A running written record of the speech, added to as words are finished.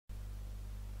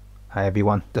Hi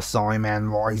everyone, the Psyman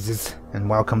rises, and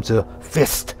welcome to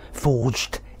Fist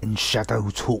Forged in Shadow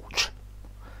Torch.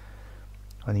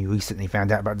 Only recently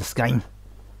found out about this game.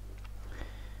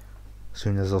 As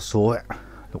soon as I saw it,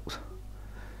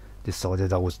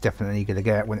 decided I was definitely going to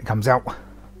get it when it comes out.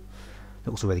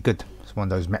 Looks really good. It's one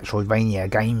of those Metroidvania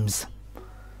games,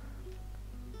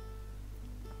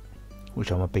 which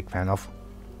I'm a big fan of.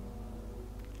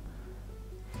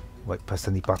 Right, press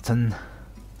any button,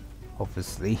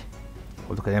 obviously.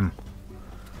 Oh, look at him.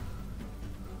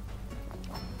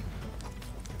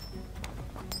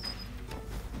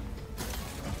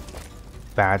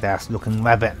 Badass looking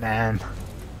rabbit, man.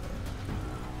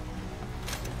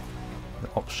 The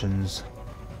options.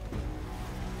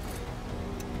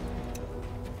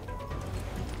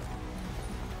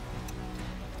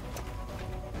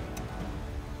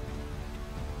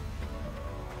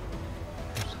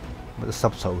 But the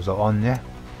subtitles are on there.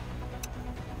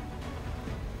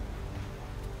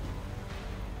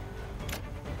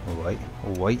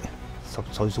 Alright,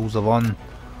 subtitles are on.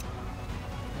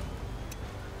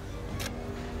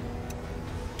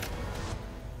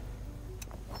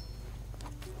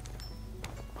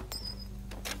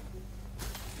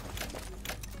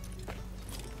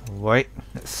 Alright,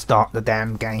 let's start the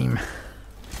damn game.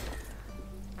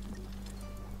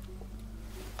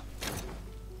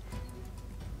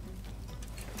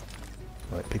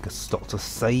 Right, pick a slot to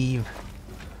save.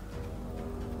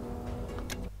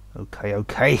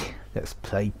 Okay, let's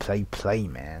play,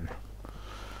 man.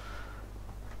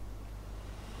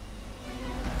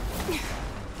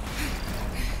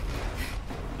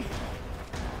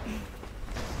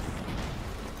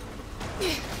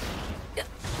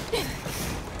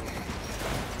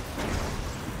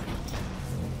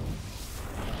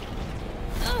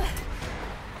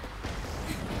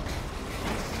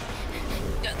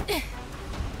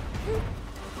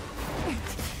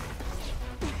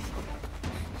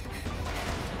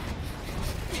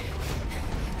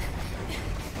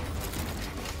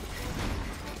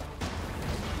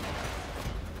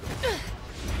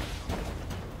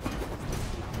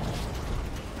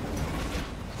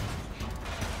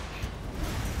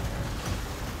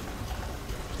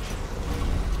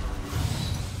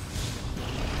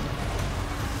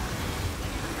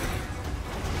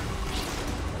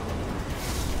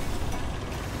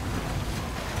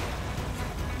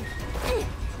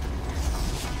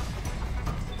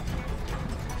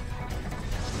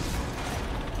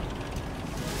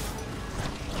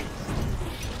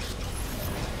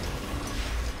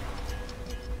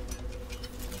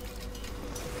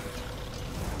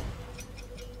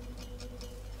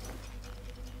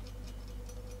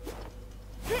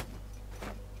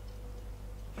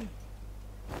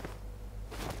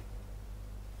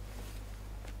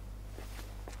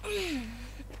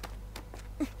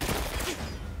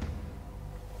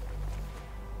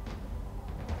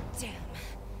 Damn.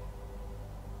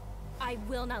 I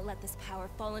will not let this power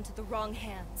fall into the wrong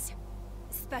hands.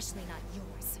 Especially not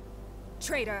yours.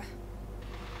 Traitor.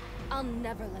 I'll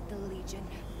never let the Legion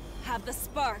have the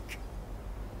spark.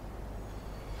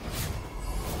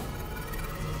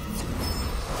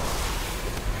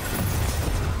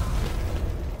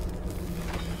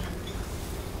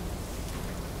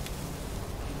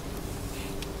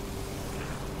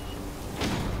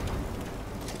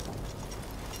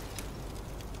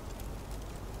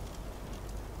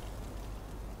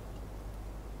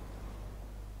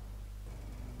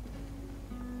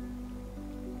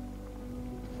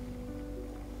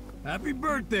 Happy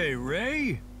birthday,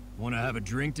 Ray! Wanna have a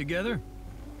drink together?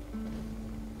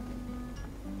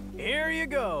 Here you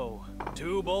go.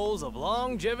 2 bowls of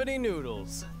longevity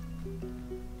noodles.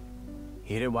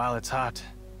 Eat it while it's hot.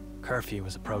 Curfew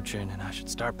is approaching and I should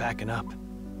start packing up.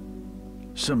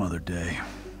 Some other day.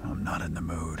 I'm not in the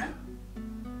mood.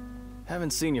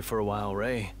 Haven't seen you for a while,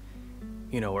 Ray.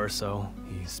 You know Urso.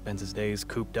 He spends his days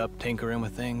cooped up tinkering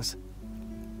with things.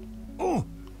 Oh!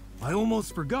 I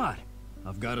almost forgot.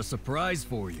 I've got a surprise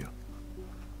for you.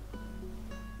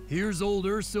 Here's old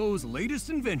Urso's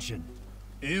latest invention,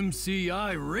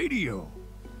 MCI Radio.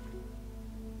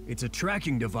 It's a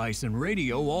tracking device and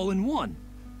radio all in one.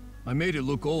 I made it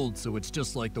look old so it's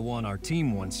just like the one our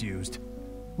team once used.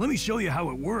 Let me show you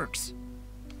how it works.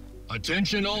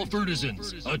 Attention all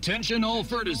Furtisans! Attention all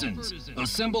Furtisans!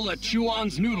 Assemble at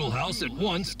Chuan's Noodle House at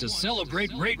once to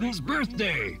celebrate Rayton's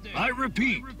birthday! I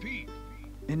repeat!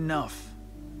 Enough.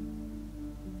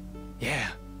 Yeah,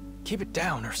 keep it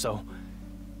down, Urso.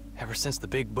 Ever since the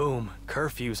big boom,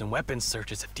 curfews and weapons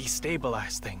searches have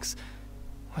destabilized things.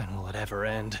 When will it ever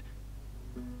end?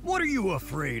 What are you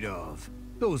afraid of?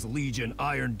 Those Legion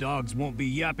iron dogs won't be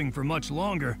yapping for much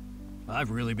longer. I've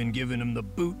really been giving him the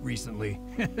boot recently.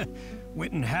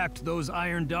 Went and hacked those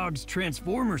Iron Dog's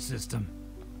transformer system.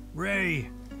 Ray,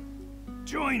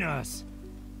 join us.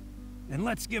 And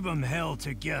let's give him hell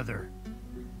together.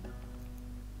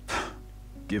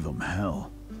 Give them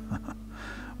hell.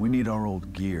 We need our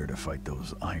old gear to fight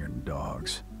those Iron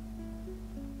Dogs.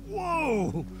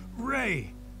 Whoa!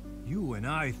 Ray, you and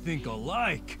I think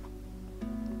alike.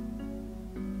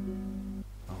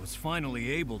 I was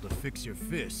finally able to fix your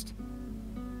fist.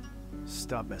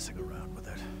 Stop messing around with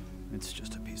it. It's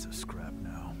just a piece of scrap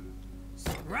now.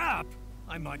 Scrap?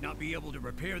 I might not be able to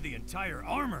repair the entire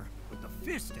armor, but the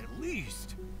fist at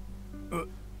least.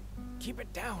 Keep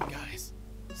it down, guys.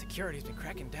 Security's been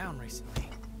cracking down recently.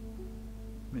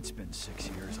 It's been 6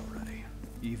 years already.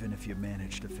 Even if you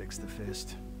manage to fix the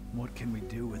fist, what can we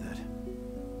do with it?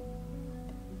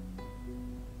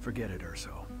 Forget it,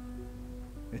 Urso.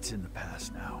 It's in the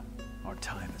past now. Our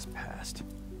time has passed.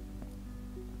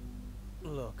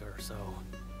 Look, Urso,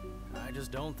 I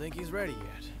just don't think he's ready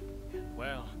yet.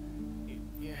 Well,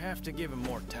 you have to give him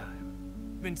more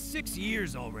time. Been 6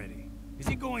 years already. Is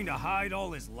he going to hide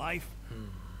all his life?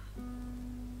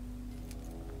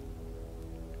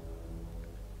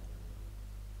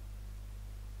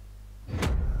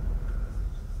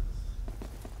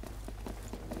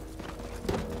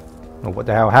 Oh, what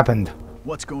the hell happened?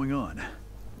 What's going on?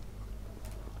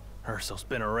 Urso's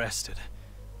been arrested.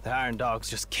 The Iron Dogs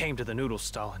just came to the noodle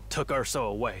stall and took Urso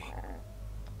away.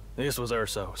 This was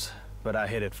Urso's, but I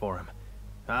hid it for him.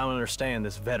 I don't understand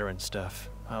this veteran stuff.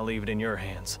 I'll leave it in your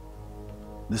hands.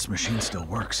 This machine still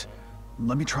works.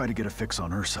 Let me try to get a fix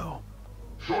on Urso.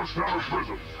 Georgetown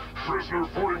Prison. Prisoner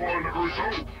 41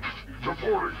 Urso.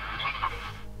 Reporting.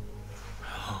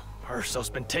 Urso's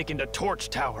been taken to Torch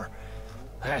Tower.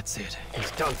 That's it. He's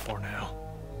done for now.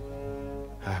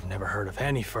 I've never heard of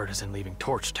any Furtisan leaving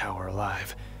Torch Tower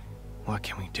alive. What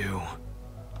can we do?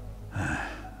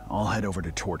 I'll head over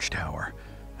to Torch Tower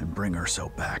and bring Urso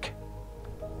back.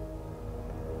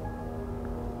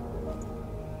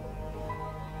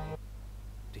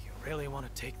 Do you really want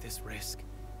to take this risk?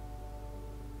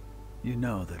 You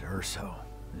know that Urso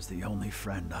is the only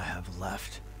friend I have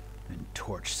left in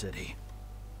Torch City.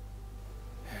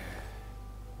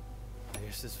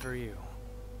 This is for you.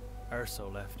 Urso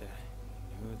left it.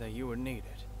 He knew that you would need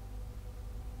it.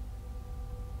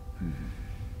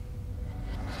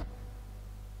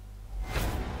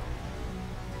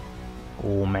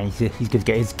 Oh man, he's gonna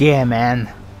get his gear,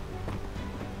 man.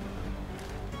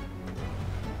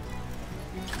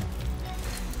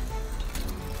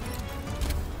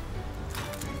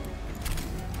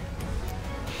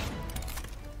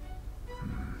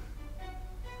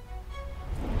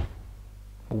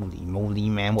 Holy moly,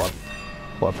 man, what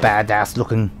a badass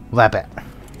looking rabbit.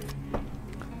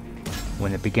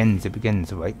 When it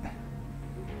begins, right?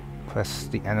 Press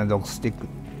the analog stick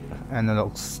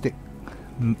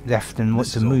left and right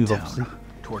to move, obviously.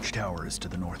 Torch Tower is to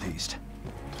the northeast.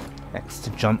 X to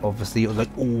jump, obviously, like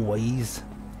always.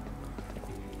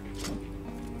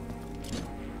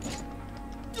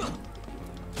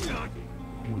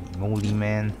 Holy moly,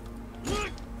 man.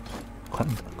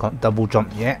 Can't double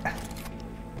jump yet.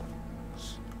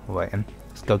 Right, then.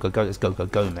 Let's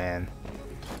go, man.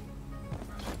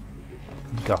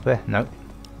 Go up there? No.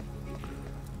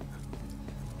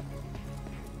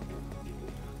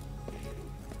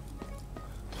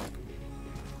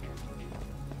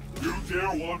 You dare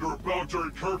wander about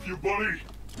during curfew, buddy?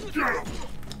 Get him!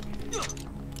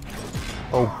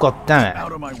 Oh, god damn it.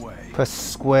 Out of my way. Press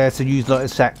square to use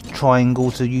light attack,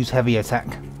 triangle to use heavy attack.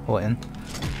 Right, then.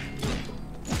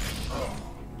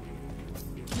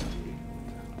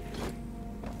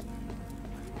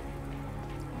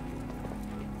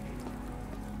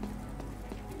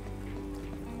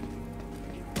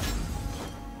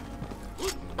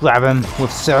 Grab him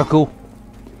with circle.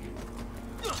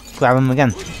 Grab him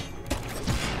again.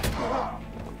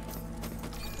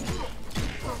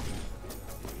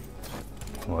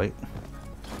 Right.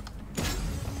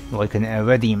 Like an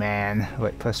already, man.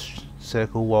 Right, press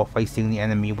circle while facing the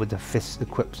enemy with the fist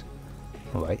equipped.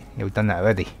 Alright, yeah, we've done that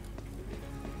already.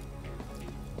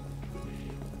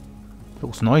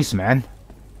 Looks nice, man.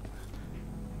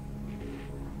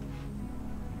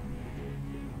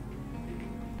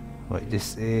 Right,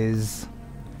 this is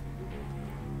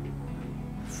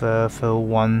Fur for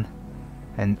 1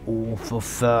 and All for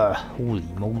Fur. Holy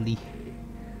moly.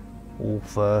 All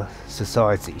for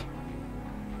Society.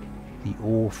 The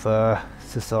All for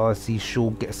Society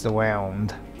sure gets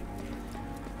around.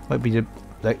 Might be the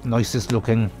nicest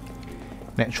looking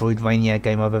Metroidvania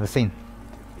game I've ever seen.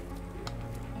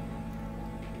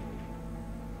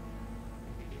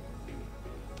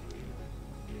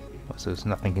 So there's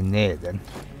nothing in there then.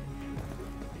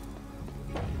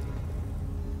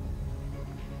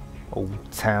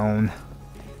 Old town.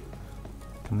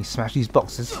 Can we smash these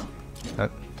boxes? No.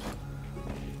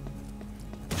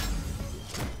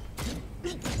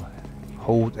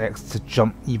 Hold X to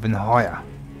jump even higher.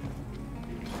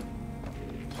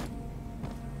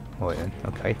 Right then,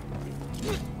 okay.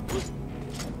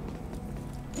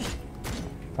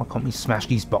 Why can't we smash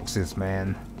these boxes,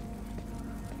 man?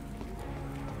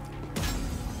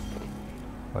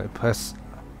 Right, press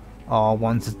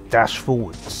R1 to dash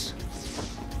forwards.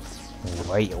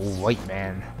 Alright,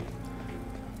 man.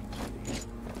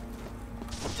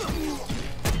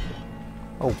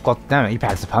 Oh, god damn it, he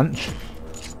packs a punch.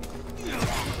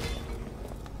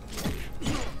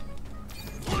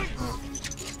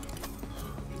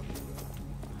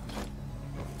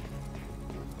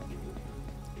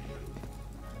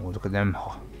 Oh, look at them.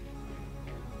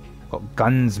 Got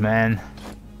guns, man.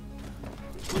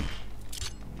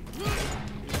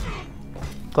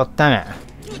 God damn it.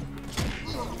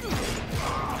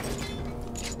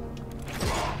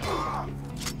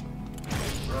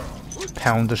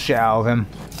 Pound the shit out of him.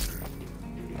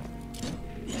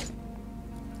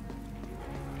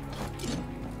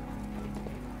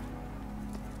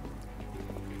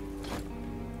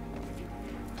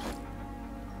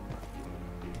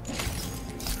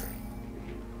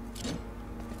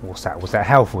 What's that? Was that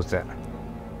health, was it?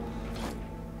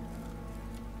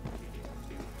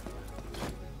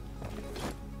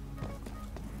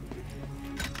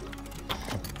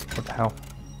 What the hell?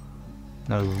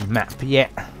 No map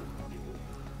yet.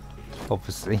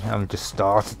 Obviously, I've just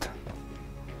started.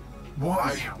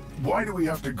 Why? Why do we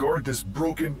have to guard this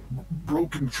broken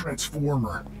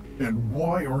transformer? And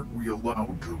why aren't we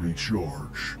allowed to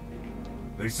recharge?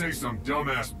 They say some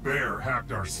dumbass bear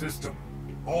hacked our system.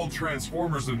 All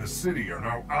transformers in the city are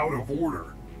now out of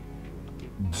order.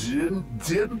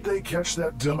 Didn't they catch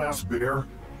that dumbass bear?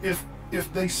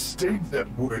 If they stayed that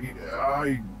way,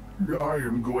 I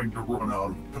am going to run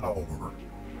out of power.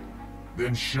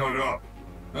 Then shut up.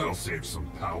 That'll save some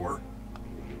power.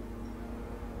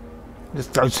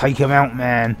 Just go take him out,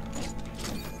 man.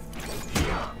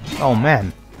 Oh,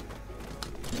 man.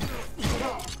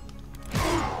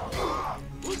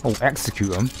 Oh,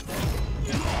 execute him.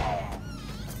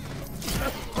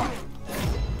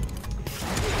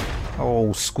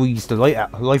 Oh, squeeze the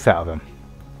life out of him.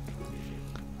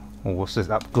 Oh, what's this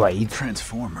upgrade?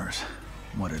 Transformers.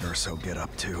 What did Urso get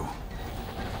up to?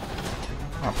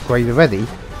 Upgrade already?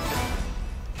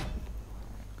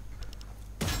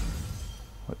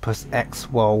 Press X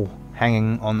while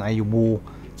hanging on a wall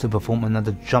to perform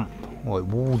another jump. Or a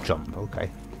wall jump, okay.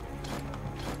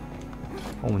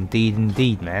 Oh,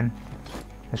 indeed, man.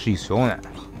 That's useful, isn't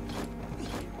it?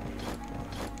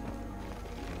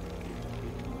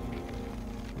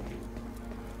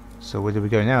 So where do we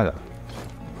go now, though?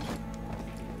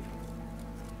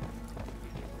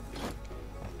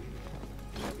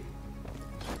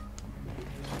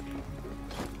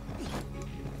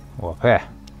 Oh, up here.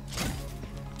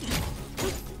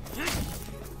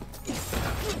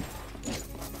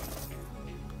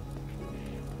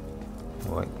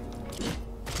 Right.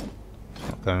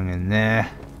 Not going in there.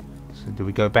 So do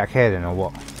we go back here then, or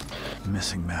what?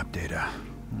 Missing map data.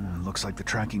 Looks like the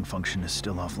tracking function is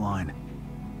still offline.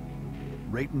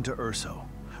 Right into Urso.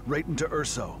 Right into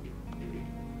Urso.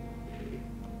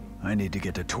 I need to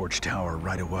get to Torch Tower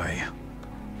right away.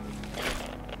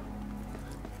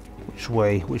 Which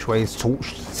way? Which way is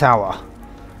Torch Tower?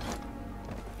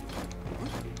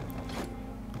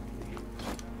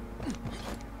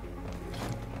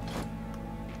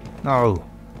 No.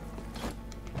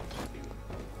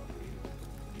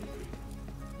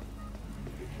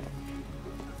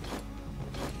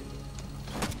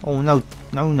 Oh no.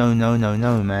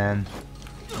 No, man.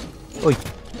 Oi.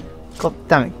 God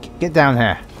damn it. Get down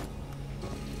here.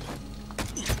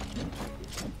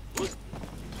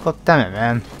 God damn it,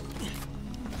 man.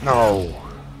 No.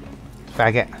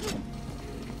 Faggot.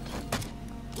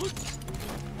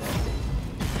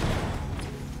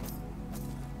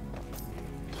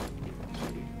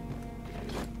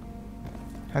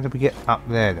 How did we get up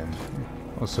there then?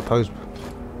 I suppose...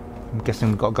 I'm guessing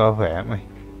we've got to go over here, haven't we?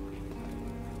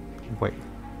 Wait.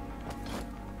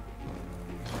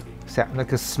 Is that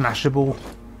like a smashable?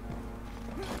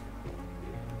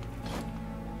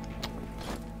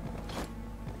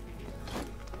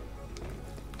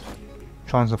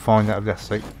 Trying to find out if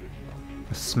that's like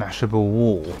a smashable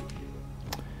wall.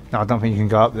 No, I don't think you can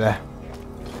go up there.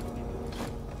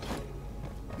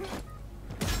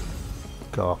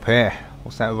 Go up here.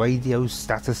 What's that? Radio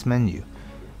status menu.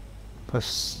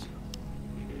 Press.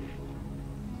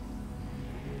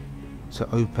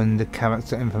 to open the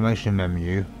character information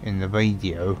menu in the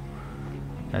radio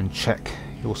and check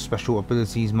your special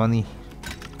abilities money.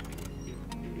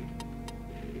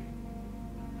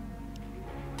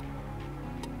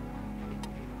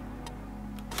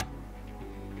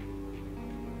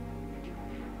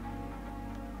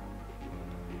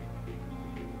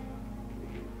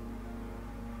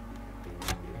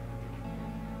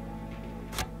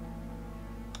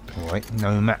 Alright,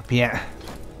 no map yet.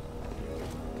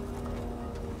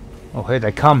 Oh, here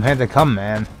they come,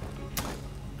 man.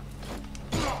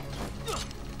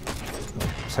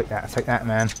 Take that,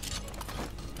 man.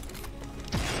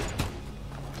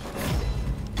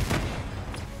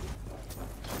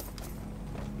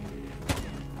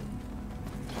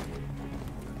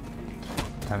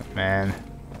 Damn it, man.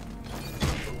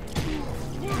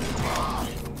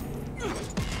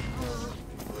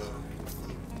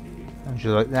 How'd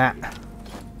you like that?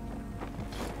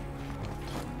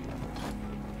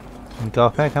 Can we go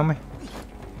up there, can we?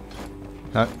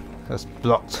 No, that's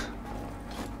blocked.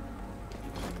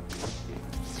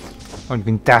 Oh, you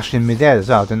can dash in mid-air as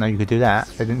well. I didn't know you could do that.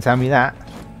 They didn't tell me that.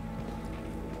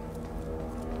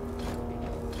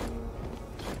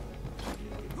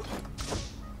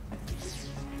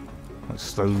 I'm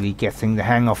slowly getting the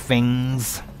hang of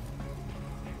things.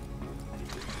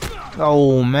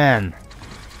 Oh man,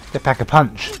 they pack a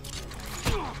punch.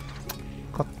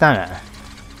 God damn it!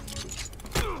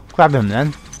 Grab him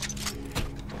then.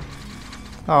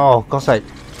 Oh, God's sake.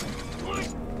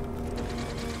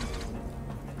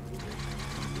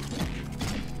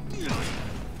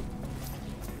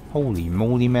 Holy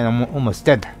moly, man, I'm almost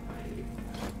dead.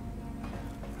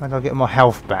 How do I get my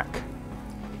health back?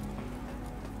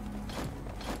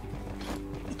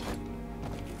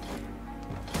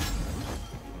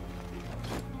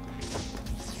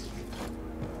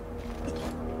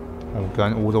 I'm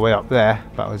going all the way up there,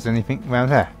 but was there anything around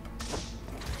there?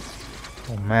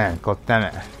 Oh man, god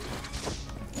damn it.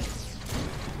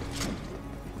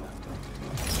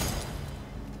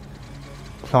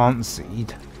 Plant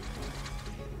seed.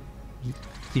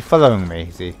 Is he following me?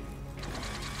 Is he?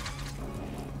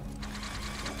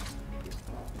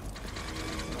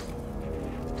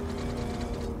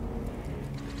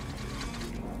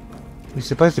 We're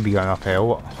supposed to be going up here,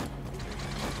 what?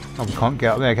 Oh, we can't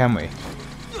get up there, can we?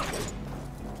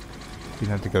 We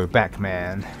have to go back,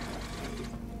 man.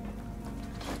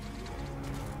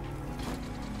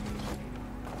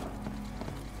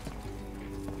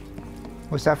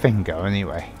 Where's that thing go,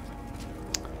 anyway?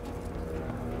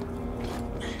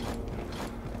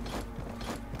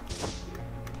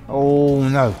 Oh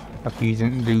no, lucky you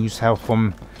didn't lose health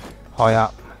from high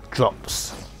up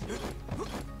drops.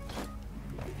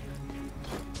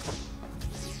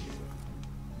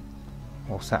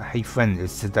 What's that? Hey friend,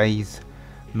 is today's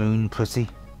moon pretty?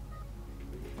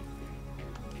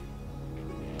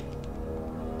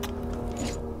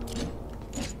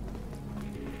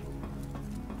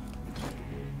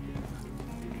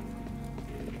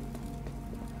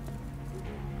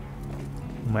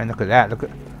 Man, look at that, look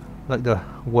the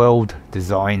world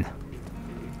design.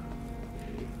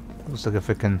 Looks like a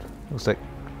freaking, looks like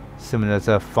similar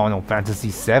to Final Fantasy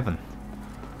VII.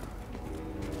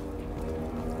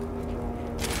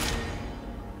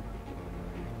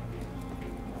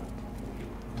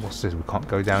 What's this? We can't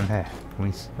go down here.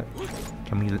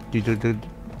 Can we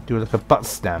do like a butt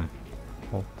stem?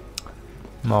 Well,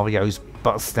 Mario's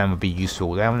butt stem would be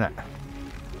useful there, wouldn't it?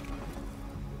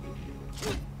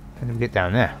 How do we get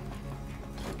down there?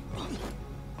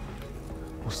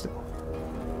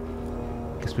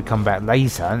 Guess we come back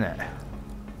later, isn't it?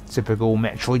 Typical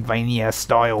Metroidvania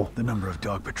style. The number of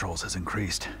dog patrols has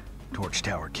increased. Torch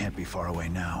Tower can't be far away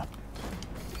now.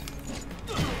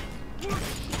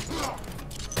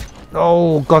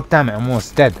 Oh god damn it, I'm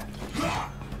almost dead.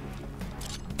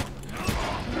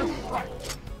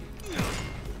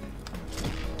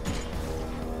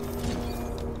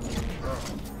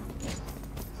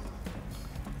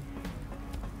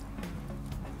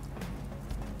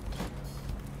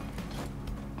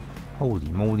 Holy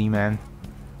moly, man.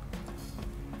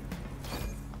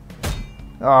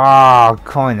 Ah, oh,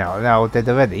 crying out loud, dead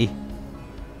already.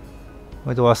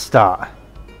 Where do I start?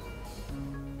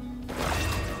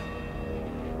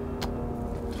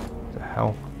 What the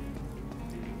hell?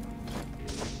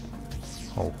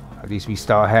 Oh, at least we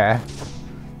start here.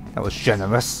 That was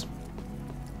generous.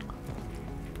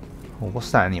 Oh, what's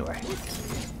that anyway?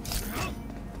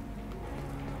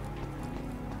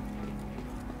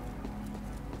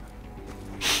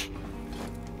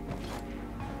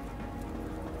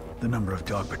 The number of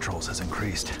dog patrols has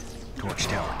increased. Torch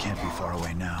Tower can't be far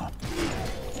away now.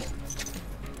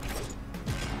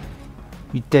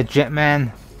 You dead jet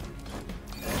man?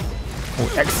 Or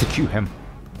execute him.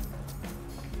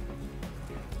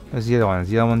 Where's the other one? Is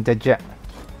the other one dead jet?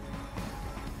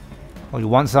 Oh, you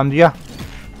want some, do ya?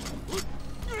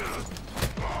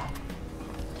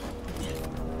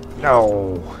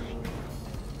 No!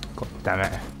 God damn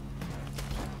it.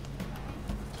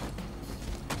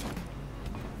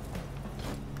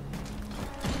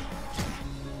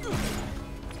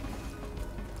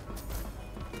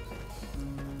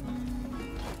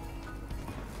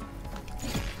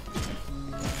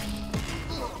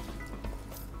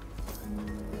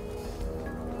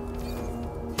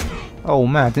 Oh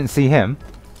man, I didn't see him.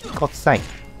 God's sake.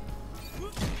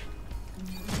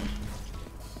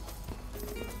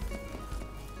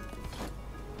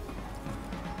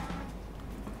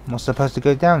 Am I supposed to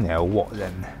go down there or what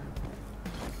then?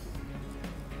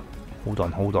 Hold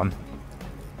on, hold on.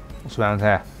 What's around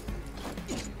here?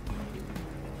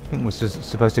 I think we're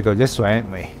supposed to go this way,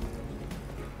 aren't we?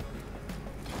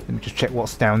 Let me just check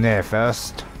what's down there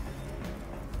first.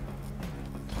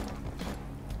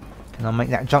 Can I make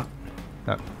that jump?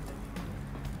 No.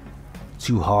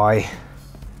 Too high.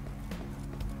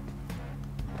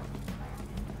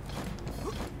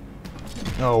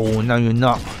 Oh, no you're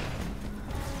not.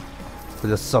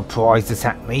 With a surprise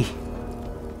attack me.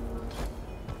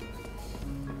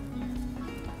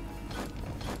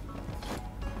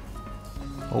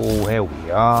 Oh, here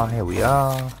we are, here we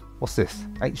are. What's this?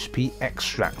 HP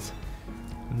extract.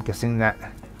 I'm guessing that.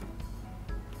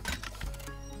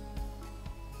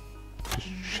 Just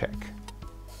check.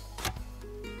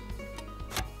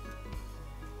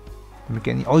 Can we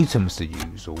get any items to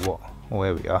use or what? Oh,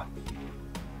 here we are.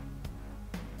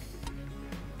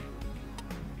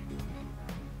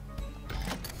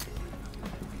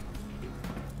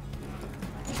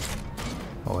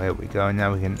 Oh, here we go.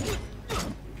 Now we can.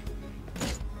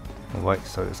 Alright,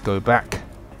 so let's go back.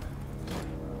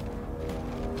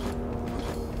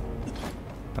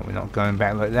 No, we're not going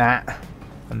back like that,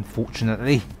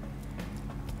 unfortunately.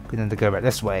 We're going to go back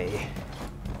this way.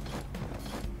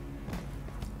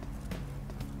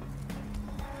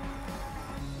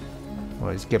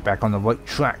 Alright, let's get back on the right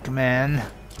track, man.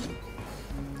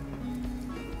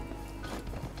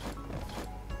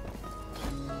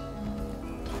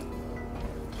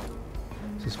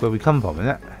 Is this where we come from, isn't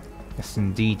it? Yes,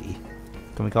 indeedy.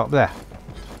 Can we go up there?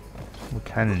 We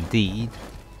can indeed.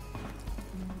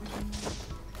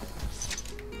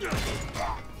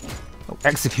 Oh,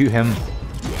 execute him.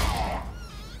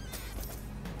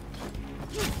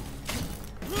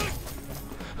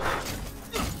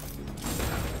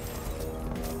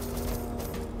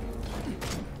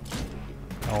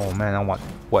 Oh man, I want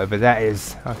whatever that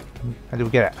is. How do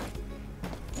we get it?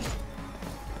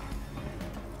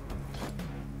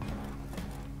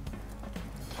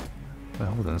 Well,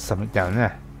 hold on, there's something down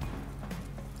there.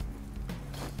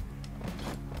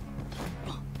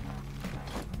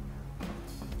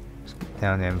 Let's get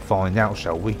down there and find out,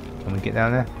 shall we? Can we get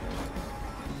down there?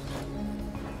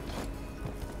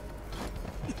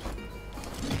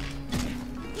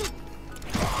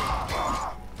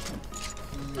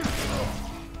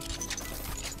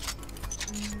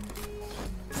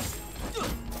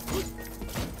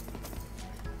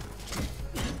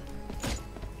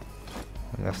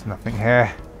 There's nothing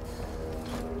here.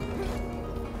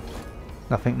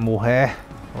 Nothing more here.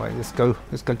 Alright, let's go.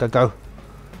 Let's go, go, go.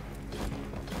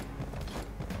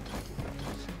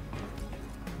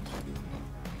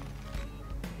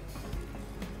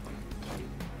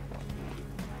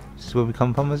 This is where we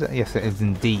come from, is it? Yes, it is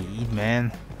indeed,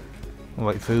 man.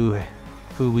 Alright, through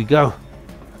we go.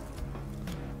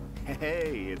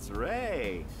 Hey, it's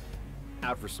Ray.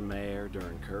 Out for some air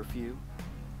during curfew.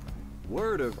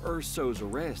 Word of Urso's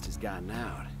arrest has gotten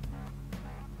out.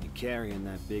 You carrying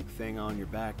that big thing on your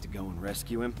back to go and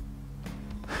rescue him?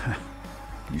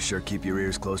 You sure keep your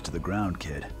ears close to the ground,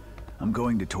 kid. I'm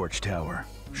going to Torch Tower.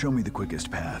 Show me the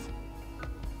quickest path.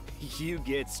 You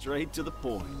get straight to the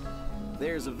point.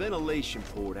 There's a ventilation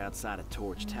port outside of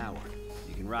Torch Tower.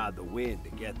 You can ride the wind to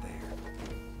get there.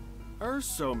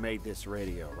 Urso made this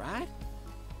radio, right?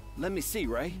 Let me see,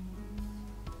 Ray.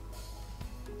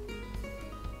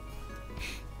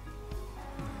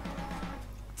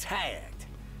 Tagged.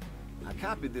 I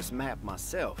copied this map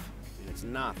myself, and it's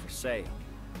not for sale.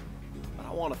 But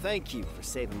I want to thank you for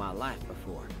saving my life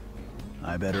before.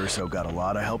 I bet Urso got a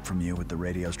lot of help from you with the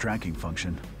radio's tracking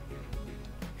function.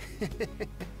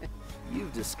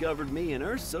 You've discovered me and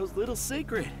Urso's little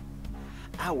secret.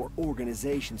 Our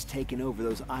organization's taken over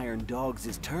those Iron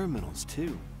Dogs' terminals,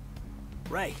 too.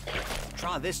 Ray,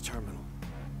 try this terminal.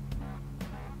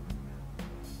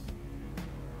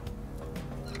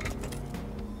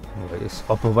 Alright, let's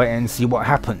operate and see what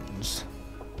happens.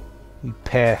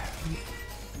 Repair.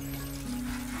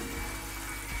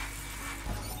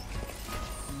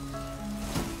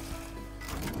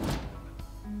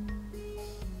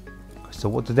 So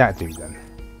what did that do then?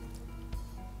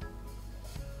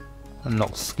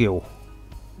 Unlock skill.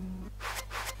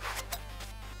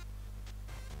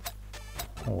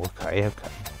 Oh, okay.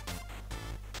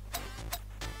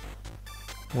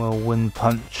 Whirlwind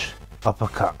punch,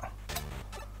 uppercut.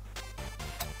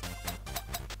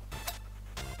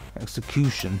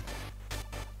 Execution.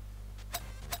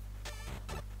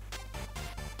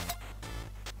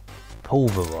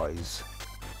 Pulverize.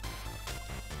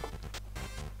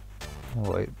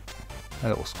 Alright,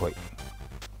 that looks great.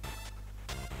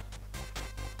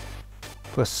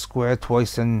 Press square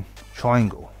twice and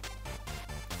triangle.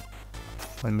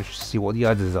 Let me just see what the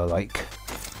others are like.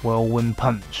 Whirlwind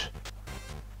punch.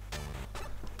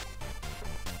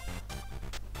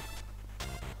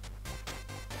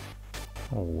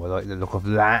 Oh, I like the look of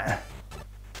that.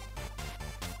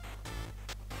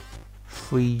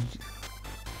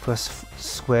 Press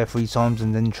square 3 times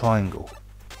and then triangle.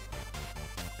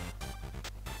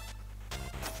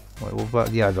 Wait, what about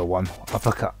the other one?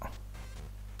 Uppercut.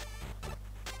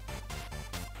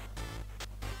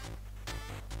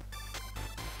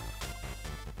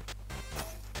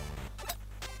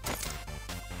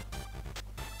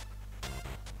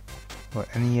 Right,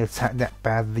 any attack that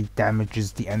badly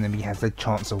damages the enemy has a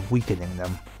chance of weakening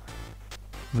them.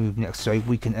 Move next to a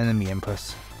weakened enemy and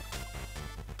press.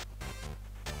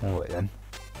 Alright then.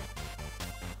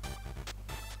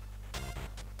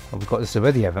 Well, we've got this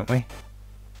already, haven't we?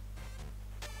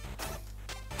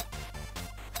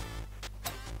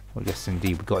 Well, yes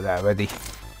indeed, we got that already.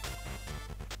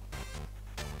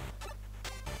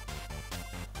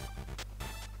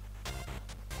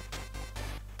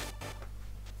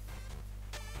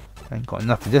 Ain't got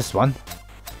enough of this one.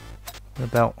 What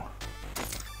about...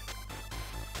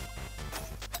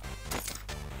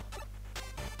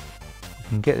 we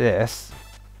can get this.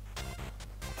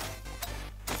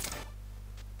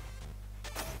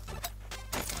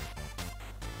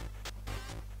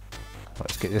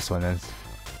 Let's get this one then.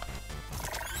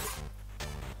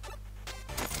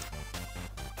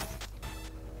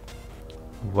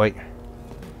 Wait.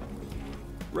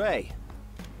 Ray,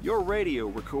 your radio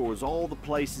records all the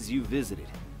places you visited.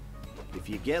 If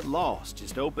you get lost,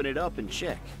 just open it up and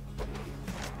check.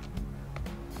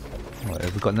 What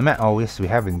have we got in the map? Oh yes, we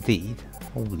have indeed.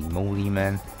 Holy moly,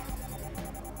 man.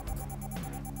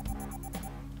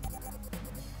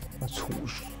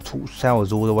 Torch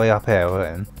towers all the way up here,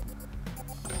 right?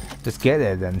 Let's get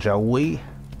there then, shall we?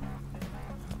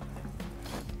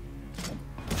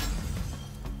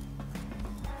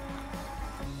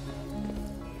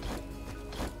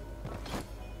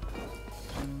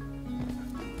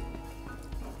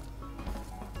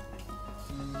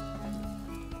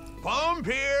 Pump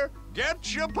here!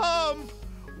 Get your pump!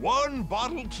 One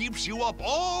bottle keeps you up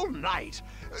all night.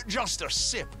 Just a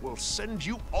sip will send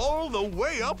you all the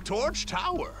way up Torch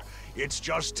Tower. It's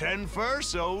just 10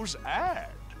 Fursos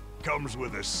and comes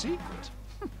with a secret.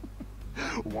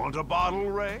 Want a bottle,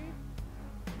 Ray?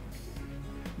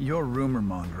 Your rumor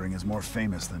mongering is more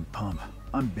famous than Pump.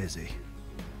 I'm busy.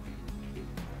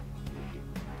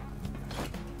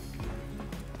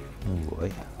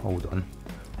 Alright, hold on.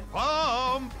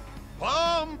 Pump!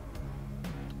 Pump!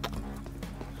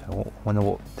 I wonder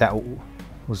what that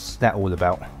was that all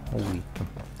about. Holy,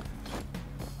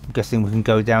 I'm guessing we can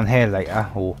go down here later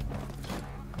or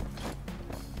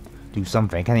do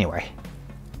something anyway.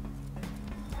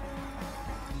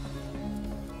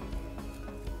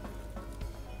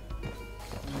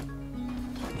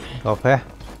 Go up here?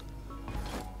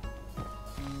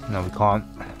 No, we can't.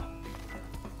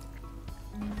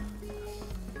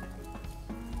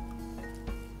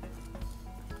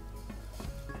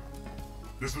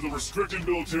 This is a restricted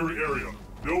military area.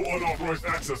 No unauthorized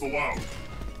access allowed.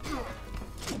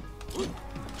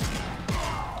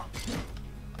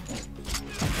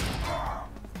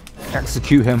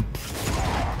 Execute him.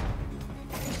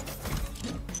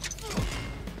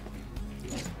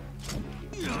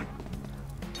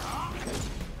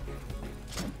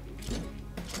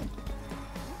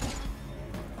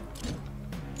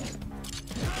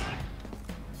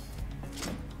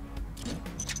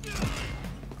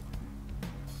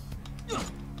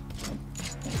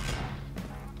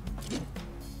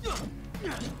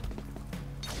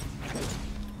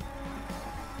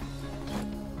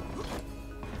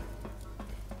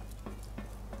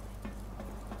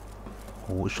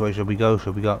 Which way shall we go?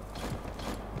 Shall we go?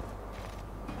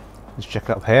 Let's check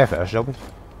up here first, shall we?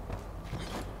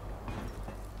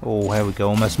 Oh, here we go.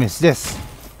 Almost missed this.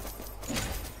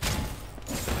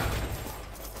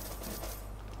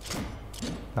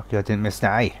 Lucky I didn't miss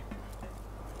that, eh?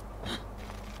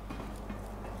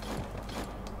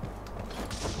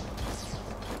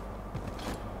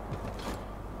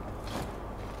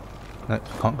 No,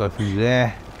 can't go through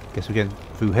there. Guess we get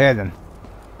through here then.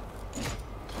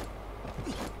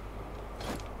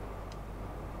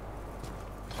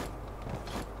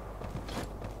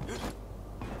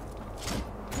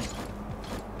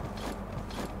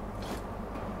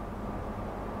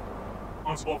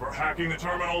 Responsible for hacking the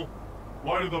terminal?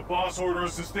 Why did the boss order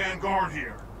us to stand guard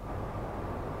here?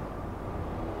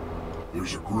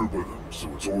 There's a group of them,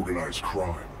 so it's organized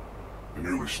crime. They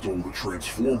nearly stole the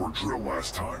transformer drill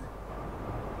last time.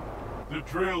 The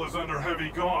drill is under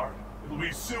heavy guard. It'll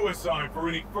be suicide for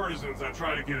any Furtisans that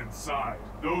try to get inside.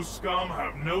 Those scum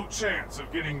have no chance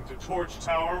of getting to Torch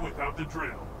Tower without the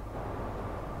drill.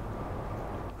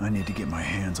 I need to get my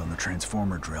hands on the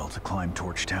transformer drill to climb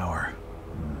Torch Tower.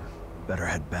 Better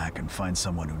head back and find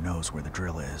someone who knows where the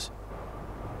drill is.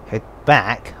 Head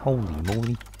back? Holy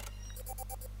moly.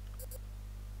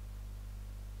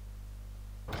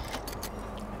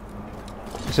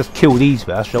 Let's just kill these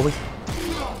first, shall we?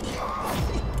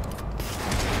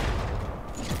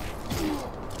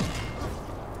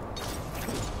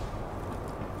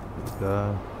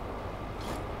 Go.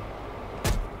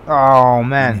 Oh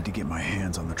man. I need to get my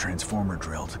hands on the transformer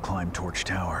drill to climb Torch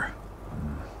Tower.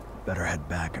 Better head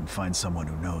back and find someone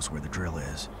who knows where the drill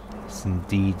is. It's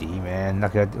indeedy, man.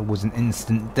 Like it was an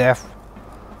instant death.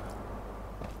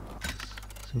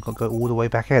 So we've got to go all the way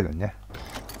back here then, yeah?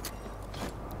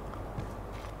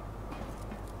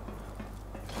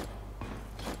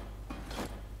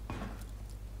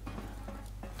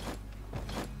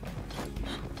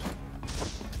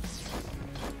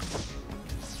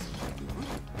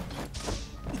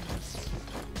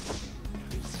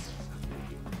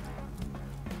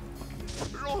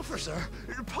 Officer,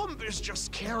 pump is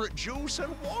just carrot juice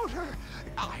and water.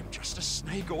 I'm just a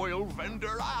snake oil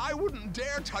vendor. I wouldn't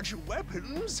dare touch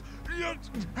weapons.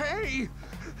 Hey,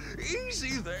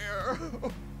 easy there.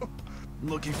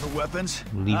 Looking for weapons?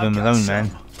 Leave him alone,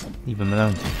 man. Leave him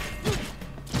alone.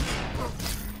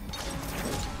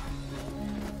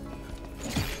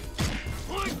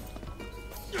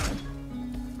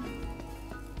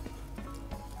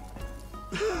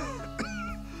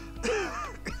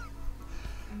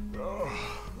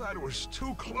 That was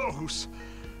too close.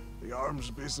 The arms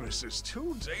business is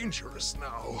too dangerous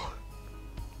now.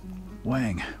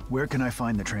 Wang, where can I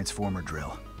find the transformer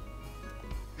drill?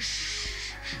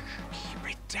 Shh,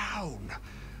 keep it down.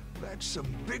 That's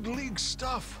some big league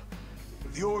stuff.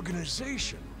 The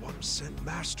organization once sent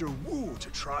Master Wu to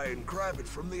try and grab it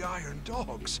from the Iron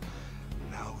Dogs.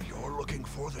 Now you're looking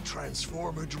for the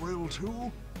transformer drill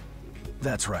too?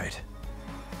 That's right.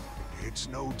 It's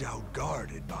no doubt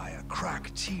guarded by a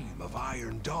crack team of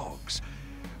Iron Dogs.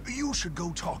 You should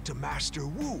go talk to Master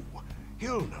Wu.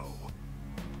 He'll know.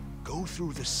 Go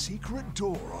through the secret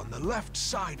door on the left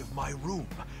side of my room.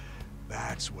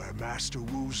 That's where Master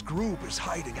Wu's group is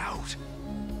hiding out.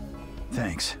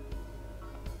 Thanks.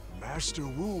 Master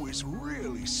Wu is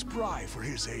really spry for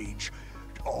his age.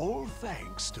 All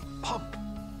thanks to Pump.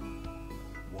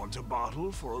 Want a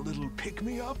bottle for a little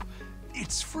pick-me-up?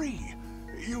 It's free.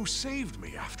 You saved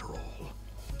me, after all.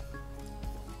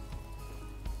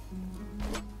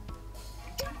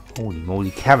 Holy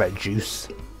moly, carrot juice.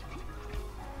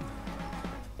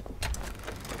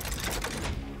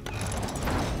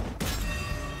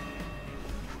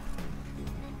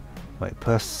 Wait,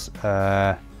 press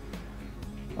R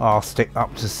stick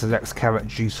up to select carrot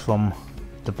juice from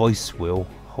the voice wheel.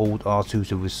 Hold R2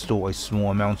 to restore a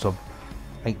small amount of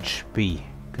HP.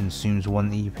 Consumes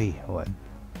 1 EP. Alright.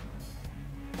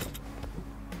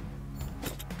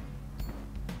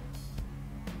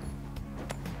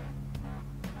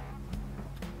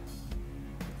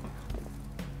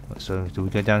 So do we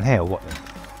go down here or what?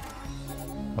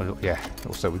 Oh, look, yeah,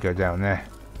 looks like we go down there.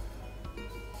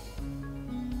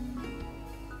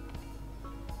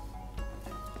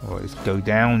 Well, let's go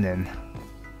down then.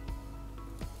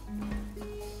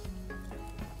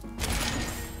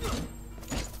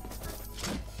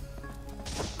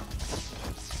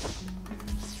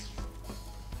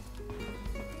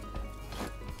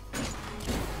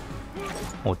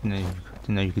 Oh, didn't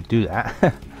know you could do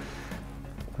that.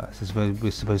 This is where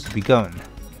we're supposed to be going.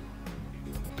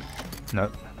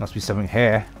 No, must be something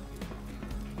here.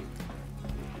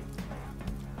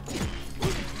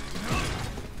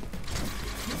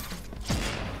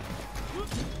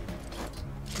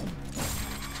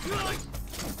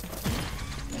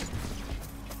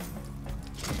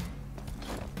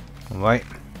 Alright,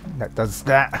 that does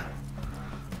that.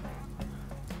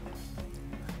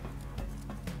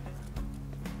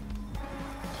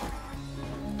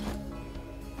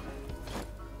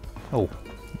 Oh,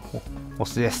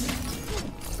 what's this?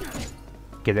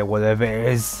 Get it, whatever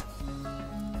it is.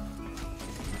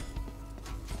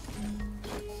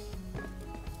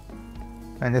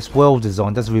 And this world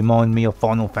design does remind me of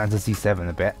Final Fantasy VII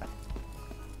a bit.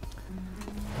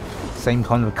 Same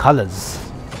kind of colours.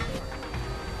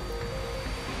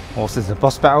 Or is this a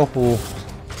boss battle? Or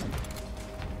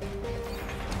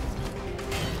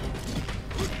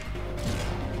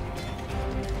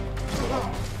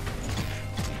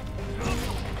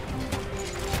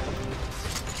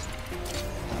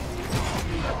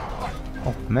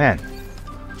oh man!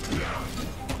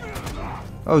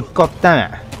 Oh god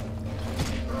damn it!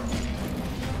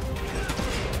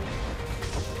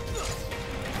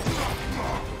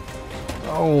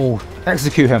 Oh,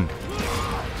 execute him!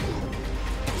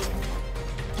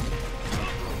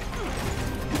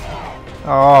 Oh,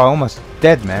 almost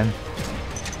dead, man.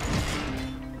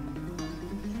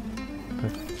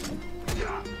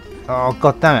 Oh,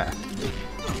 god damn it.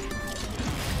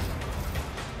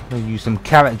 I'll use some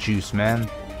carrot juice, man.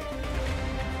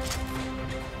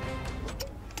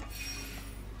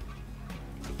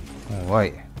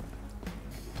 Alright.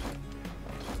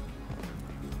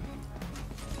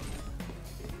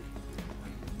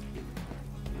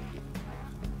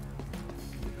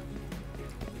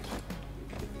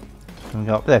 Can we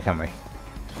go up there, can we?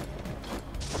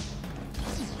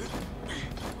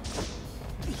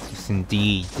 Yes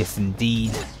indeed, yes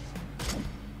indeed.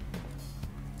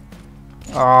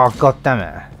 Oh god damn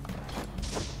it.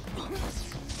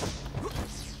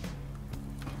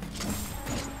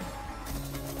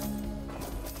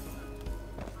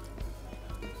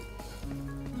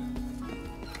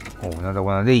 Oh, another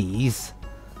one of these.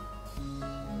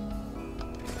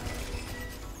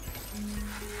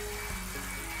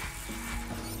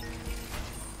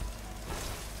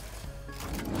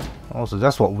 Also,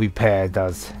 that's what repair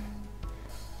does.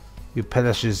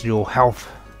 Replenishes your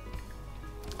health.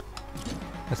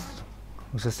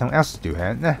 Was there something else to do here,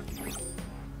 isn't there?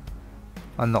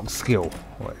 Unlock skill.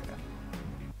 Wait.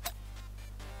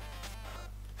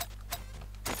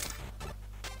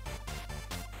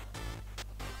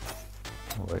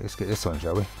 Wait, let's get this one,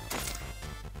 shall we?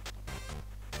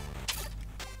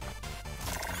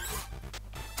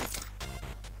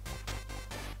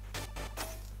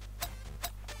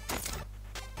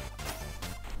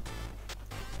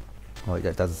 Right,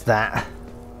 that does that.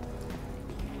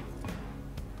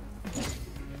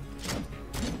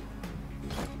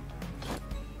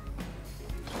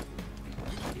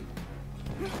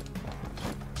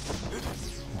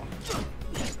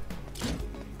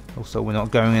 Also, we're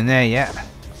not going in there yet.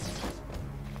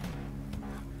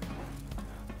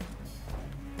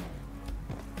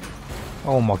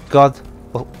 Oh my god.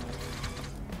 Oh.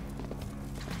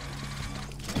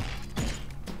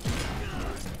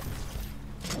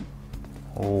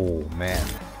 Oh man.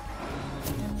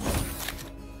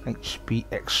 HP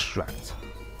extract.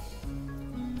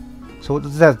 So what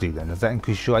does that do then? Does that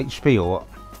increase your HP or what?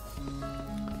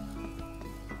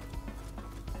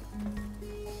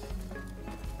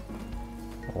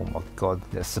 Oh my god,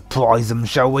 let's surprise them,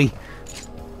 shall we?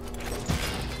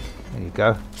 There you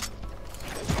go.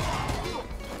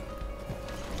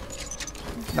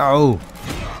 No!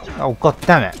 Oh god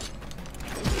damn it!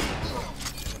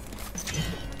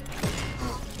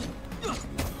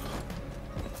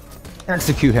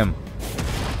 Execute him!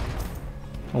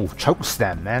 Oh, choke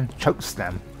slam, man. Choke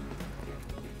slam.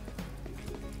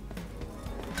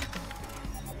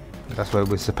 That's where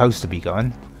we're supposed to be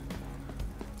going.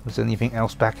 Was there anything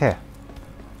else back here?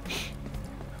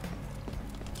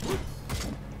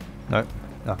 Nope,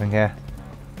 nothing here.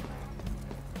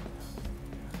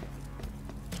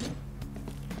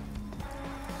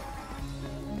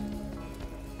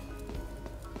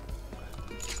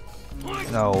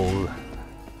 No.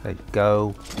 There you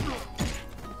go.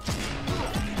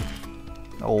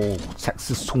 Oh,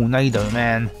 Texas tornado,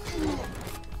 man.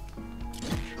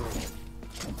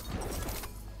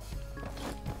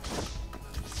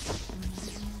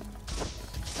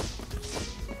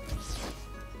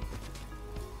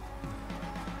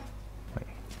 Wait,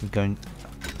 we're going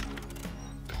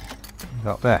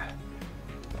up there.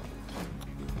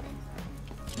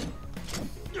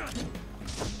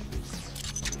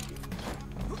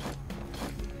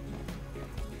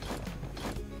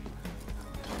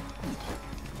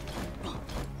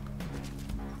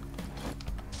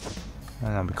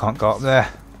 And we can't go up there.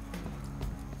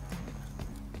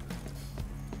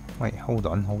 Wait, hold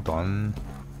on, hold on.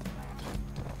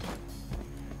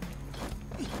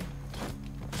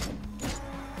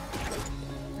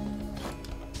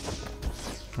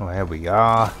 Oh, here we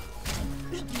are.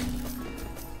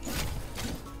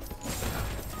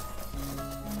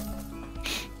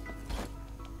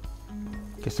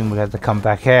 Guessing we'll have to come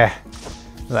back here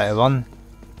later on.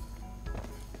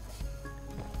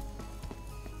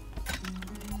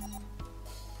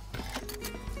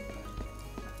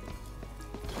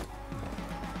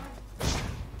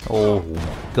 Oh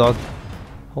my god.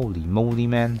 Holy moly,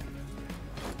 man.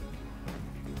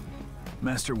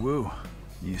 Master Wu,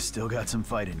 you still got some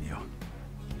fight in you.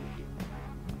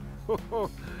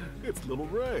 It's Little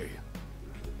Ray.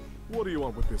 What do you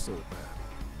want with this old man?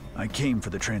 I came for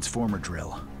the transformer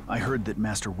drill. I heard that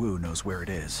Master Wu knows where it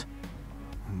is.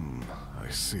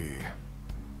 I see.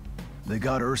 They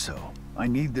got Urso. I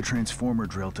need the transformer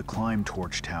drill to climb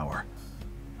Torch Tower.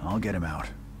 I'll get him out,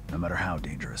 no matter how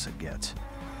dangerous it gets.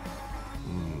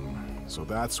 So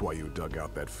that's why you dug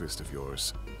out that fist of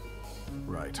yours.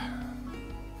 Right.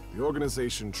 The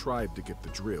organization tried to get the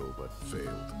drill, but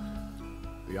failed.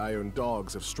 The Iron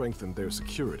Dogs have strengthened their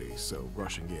security, so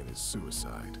rushing in is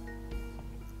suicide.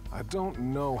 I don't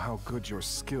know how good your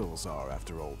skills are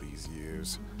after all these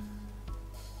years.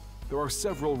 There are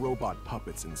several robot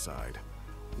puppets inside.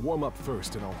 Warm up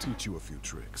first and I'll teach you a few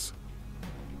tricks.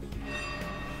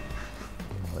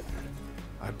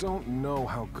 I don't know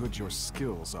how good your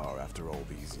skills are after all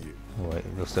these years.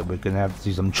 Alright, looks like we're gonna have to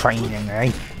do some training,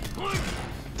 eh?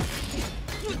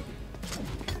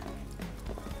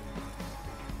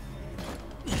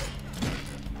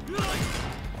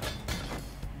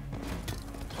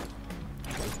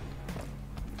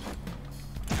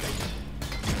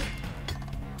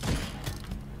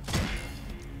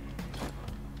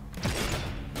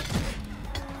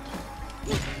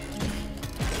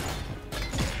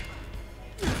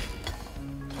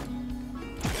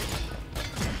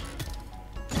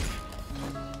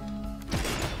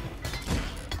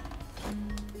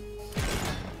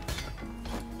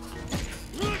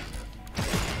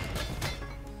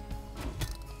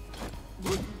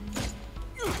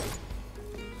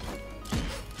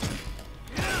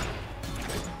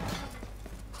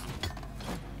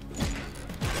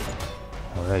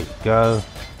 There you go.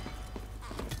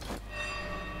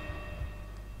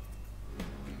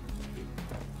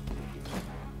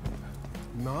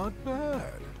 Not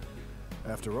bad.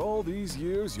 After all these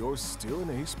years, you're still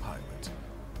an ace pilot.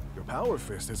 Your Power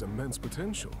Fist has immense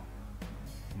potential.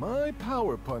 My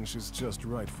Power Punch is just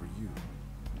right for you.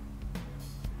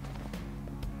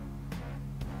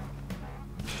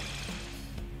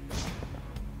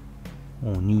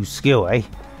 Oh, new skill, eh?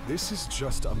 This is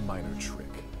just a minor trick.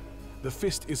 The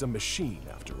fist is a machine,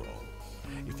 after all.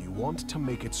 If you want to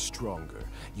make it stronger,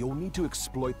 you'll need to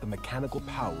exploit the mechanical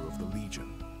power of the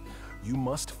Legion. You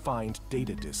must find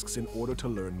data discs in order to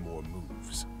learn more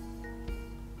moves.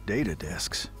 Data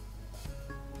discs?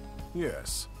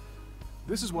 Yes.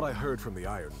 This is what I heard from the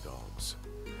Iron Dogs.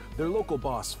 Their local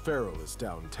boss, Feral, is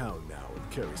downtown now and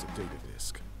carries a data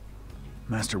disc.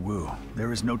 Master Wu,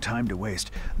 there is no time to waste.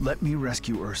 Let me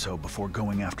rescue Urso before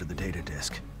going after the data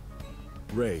disc.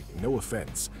 Ray, no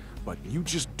offense, but you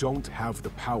just don't have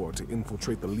the power to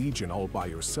infiltrate the Legion all by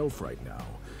yourself right now.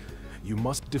 You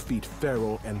must defeat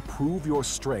Feral and prove your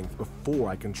strength before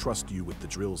I can trust you with the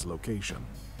drill's location.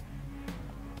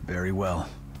 Very well.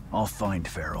 I'll find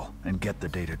Feral and get the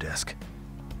data disc.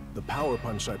 The Power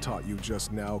Punch I taught you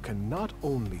just now can not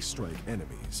only strike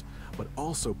enemies, but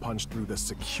also punch through the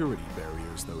security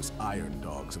barriers those Iron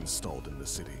Dogs installed in the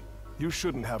city. You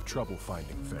shouldn't have trouble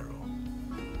finding Feral.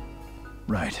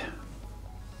 Right.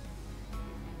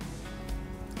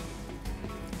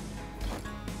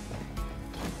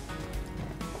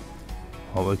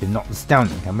 Oh, we can knock this down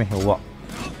then, can we? Or what?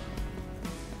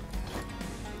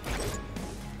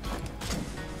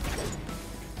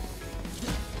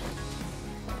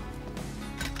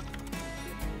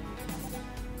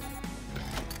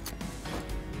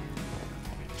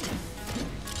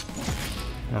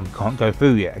 We can't go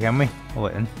through yet, can we? Oh,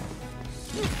 wait then.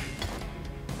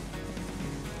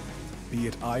 Be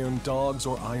it Iron Dogs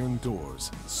or Iron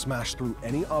Doors, smash through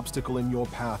any obstacle in your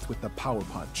path with the Power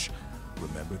Punch.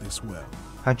 Remember this well.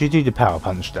 How do you do the Power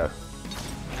Punch, though?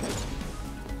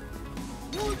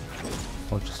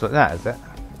 Or just like that, is it?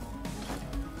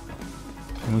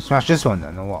 Can we smash this one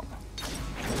then, or what?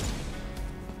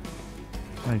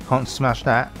 No, you can't smash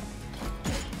that.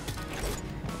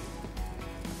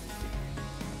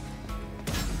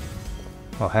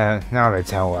 Oh, now they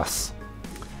tell us.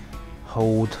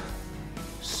 Hold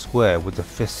square with the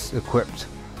fist equipped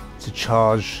to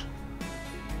charge.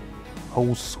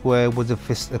 Hold square with the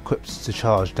fist equipped to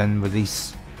charge, then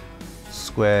release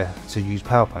square to use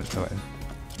Power Punch. Right?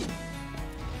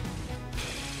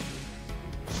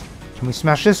 Can we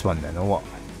smash this one then, or what?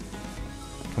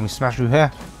 Can we smash through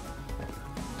here?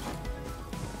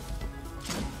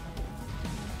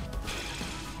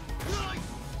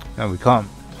 No, we can't.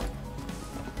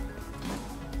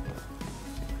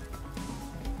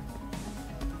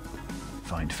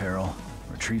 Find Farrell,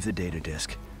 retrieve the data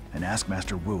disk, and ask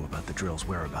Master Wu about the drill's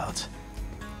whereabouts.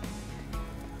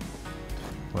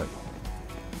 Wait. Are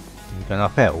we going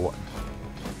up here, or what?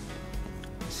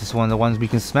 Is this one of the ones we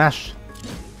can smash?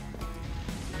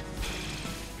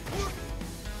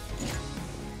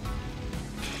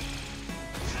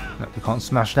 No, we can't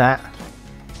smash that.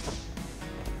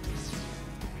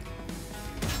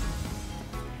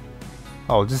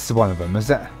 Oh, this is one of them,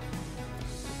 is it?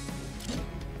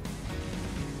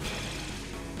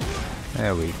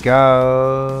 There we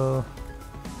go.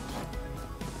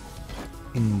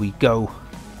 In we go.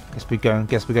 Guess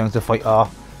we're going to fight our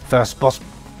first boss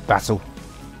battle.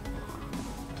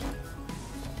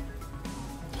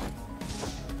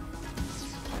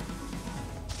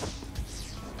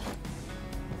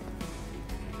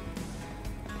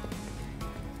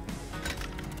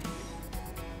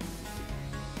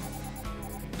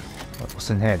 What's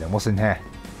in here then? What's in here?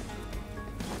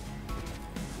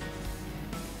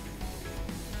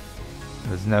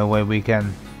 There's no way we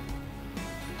can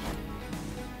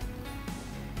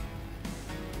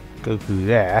go through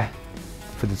there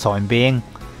for the time being.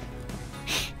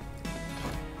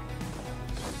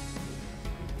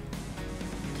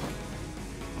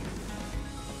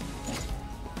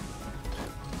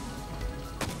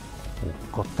 Oh,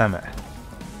 God damn it.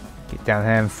 Get down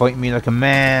here and fight me like a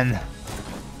man.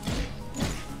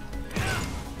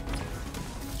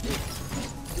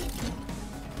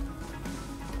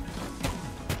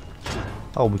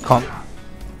 Oh, we can't.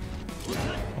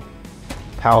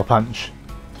 Power punch.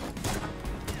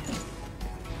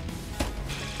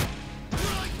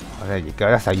 Oh, there you go.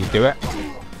 That's how you do it.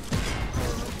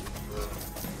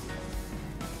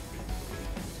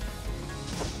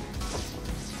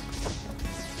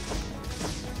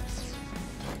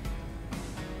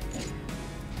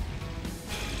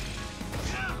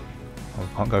 Oh,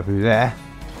 we can't go through there.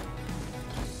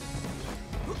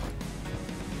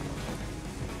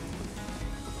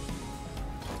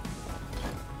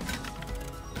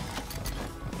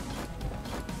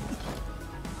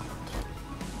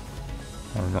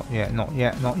 Not yet, not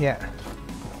yet, not yet.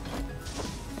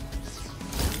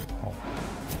 Oh.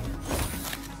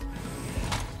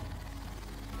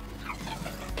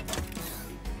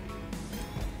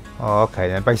 Oh, okay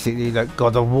then. Basically, like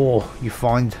God of War, you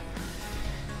find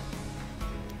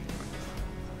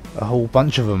a whole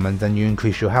bunch of them and then you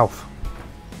increase your health.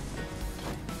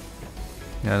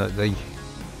 You know, like the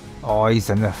eyes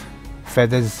and the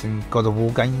feathers in God of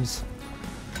War games.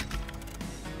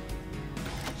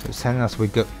 So it's telling us we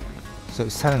got. So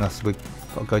it's telling us we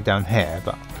got to go down here,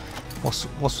 but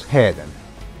what's here then?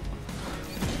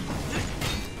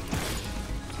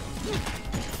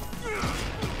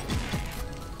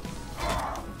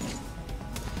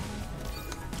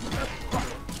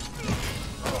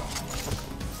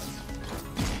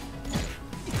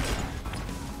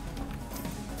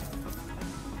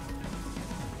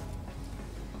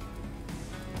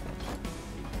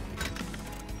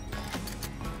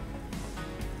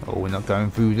 Oh, we're not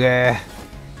going through there.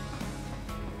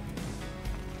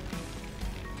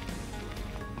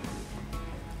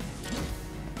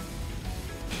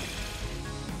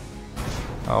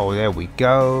 Oh, there we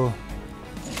go.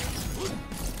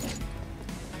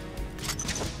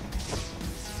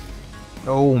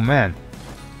 Oh, man.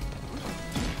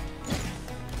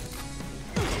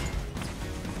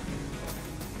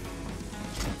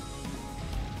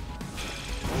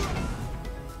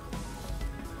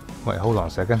 Wait, hold on a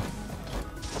second.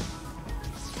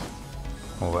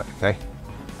 Oh, right, okay.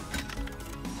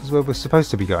 This is where we're supposed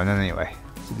to be going anyway.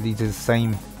 It leads to the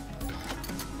same...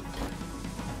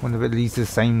 Wonder if it leads to the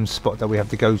same spot that we have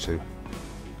to go to.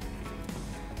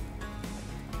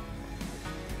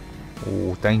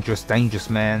 Oh, dangerous, dangerous,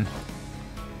 man.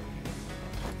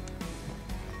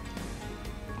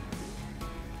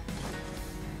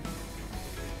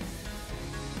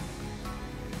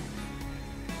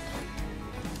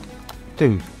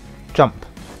 Dude, jump.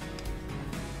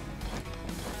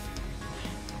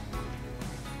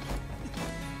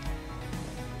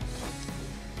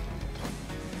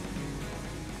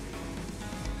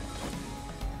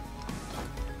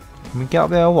 Can we get up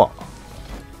there or what?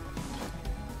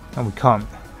 No, we can't.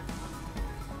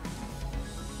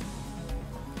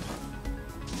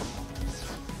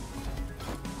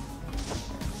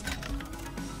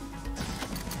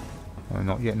 Oh,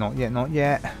 not yet, not yet, not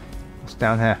yet. What's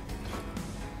down here?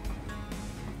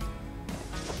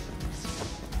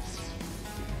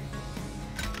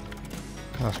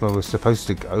 That's where we're supposed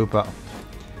to go, but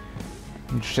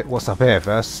let's check what's up here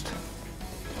first.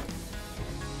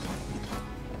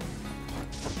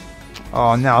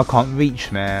 Oh, now I can't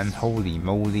reach, man. Holy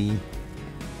moly.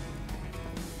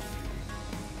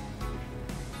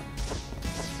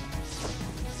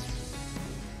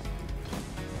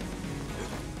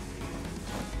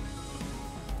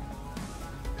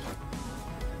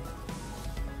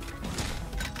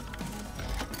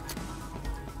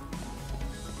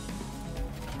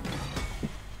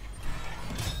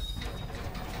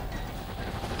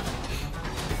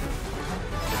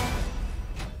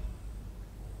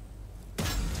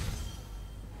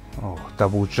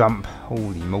 Double jump,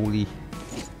 holy moly.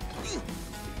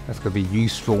 That's gonna be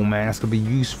useful, man. That's gonna be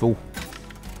useful.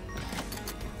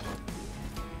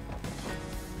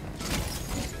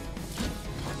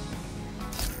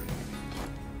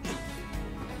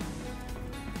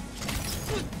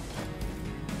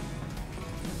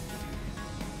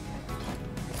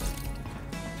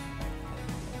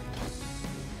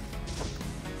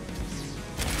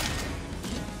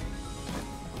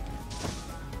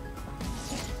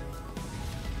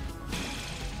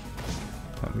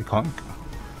 We can't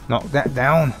knock that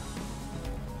down.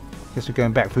 Guess we're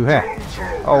going back through here.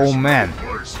 Oh man.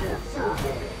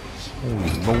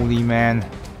 Holy moly, man.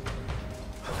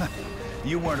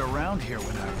 You weren't around here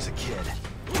when I was a kid.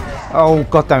 Oh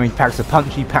goddamn, he packs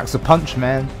a punch,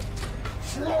 man.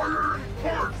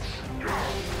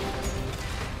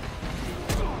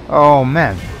 Oh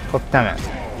man, god damn it.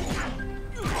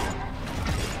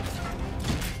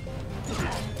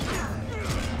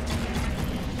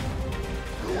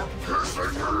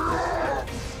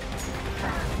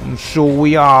 I'm sure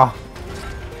we are.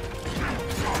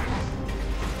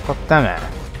 God damn it.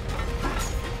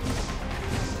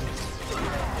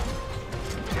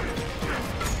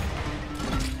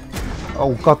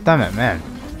 Oh god damn it, man.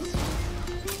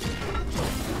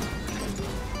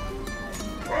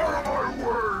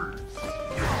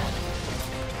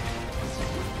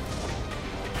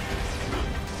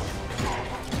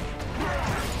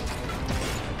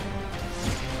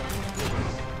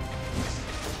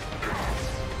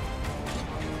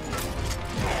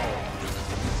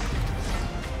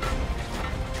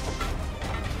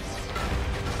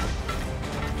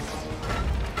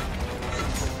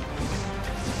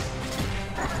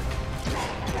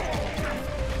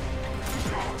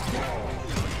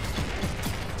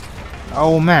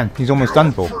 Oh man, he's almost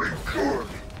done for.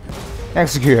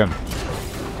 Execute him.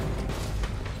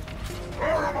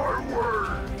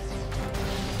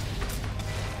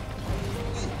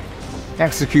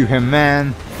 Execute him,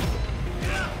 man.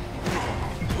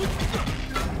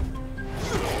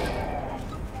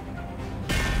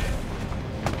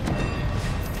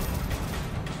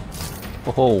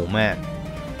 Oh man.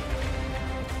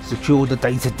 Secure the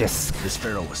data disk. This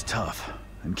Pharaoh was tough,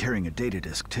 and carrying a data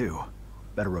disk too.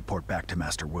 Better report back to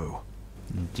Master Wu.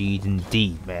 Indeed,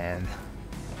 indeed, man.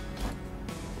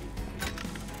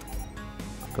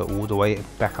 Go all the way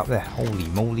back up there. Holy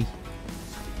moly.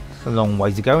 It's a long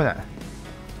way to go, isn't it?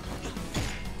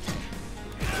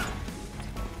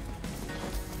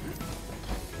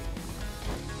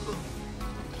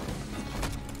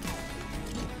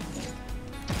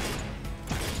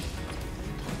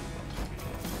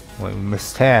 Well, we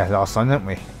missed here last time, didn't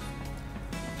we?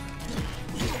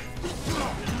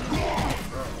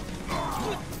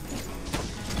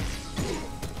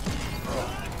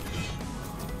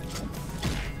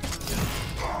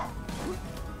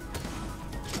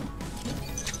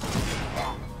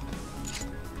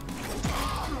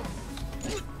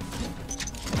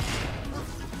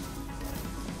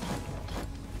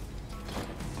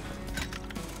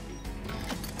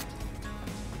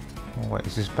 Oh, wait,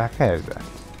 is this back here, is it?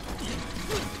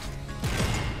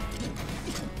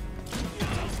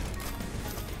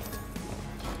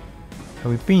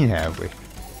 Have we been here, have we?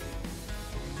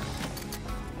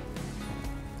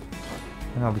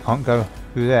 No, we can't go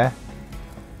through there.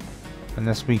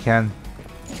 Unless we can...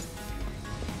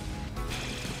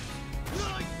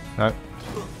 No.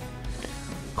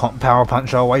 Can't power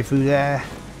punch our way through there.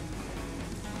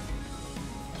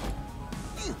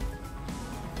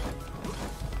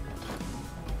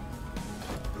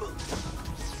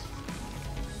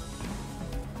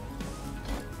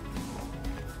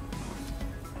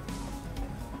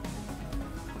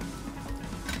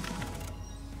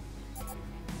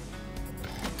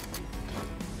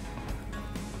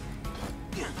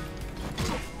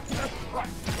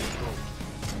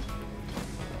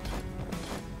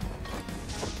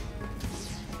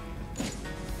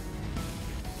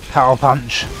 Power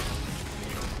punch.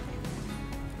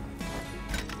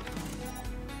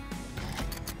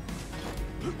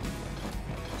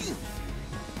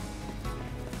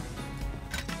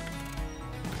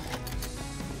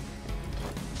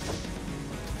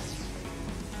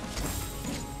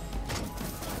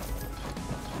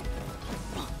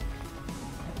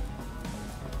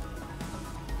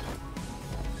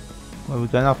 Where are we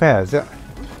going up here, is it?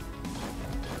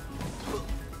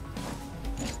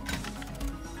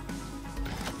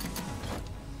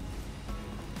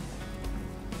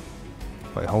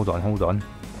 Wait, hold on, hold on.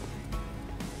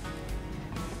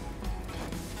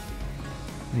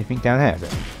 Anything down here, is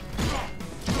it?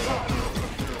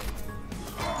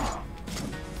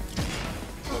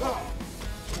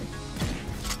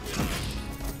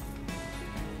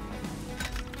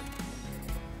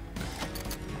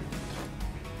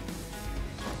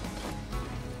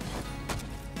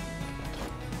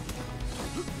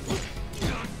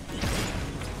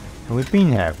 We've been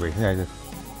here, have we? Yeah,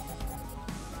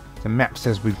 the map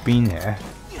says we've been here.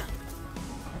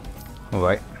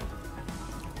 Alright.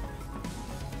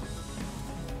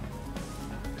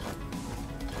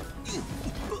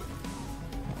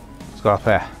 Let's go up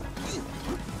there.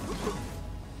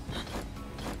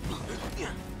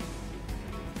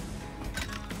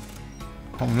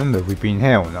 Can't remember if we've been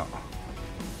here or not.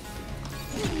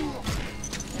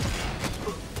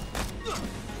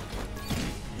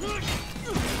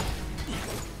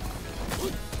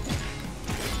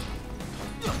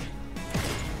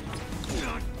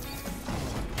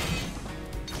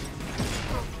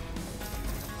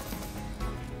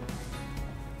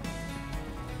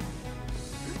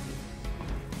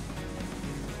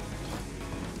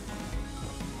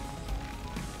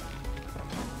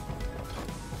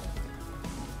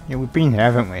 Yeah, we've been here,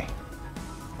 haven't we?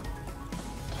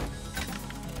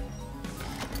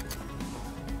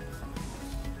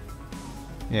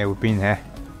 Yeah, we've been here.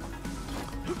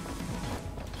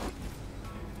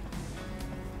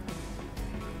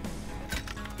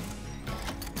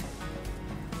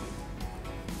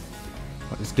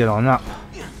 Let's get on up.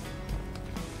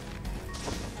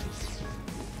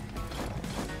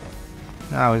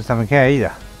 No, there's nothing here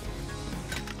either.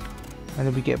 How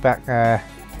did we get back there?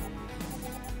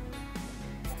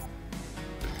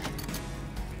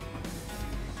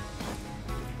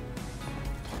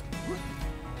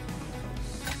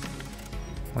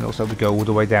 And also we go all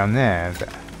the way down there.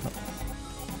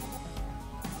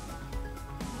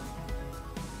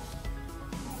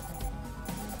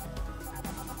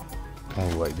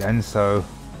 Alright then, so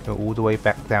go all the way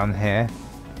back down here.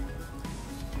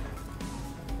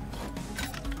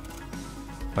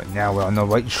 But now we're on the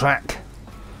right track.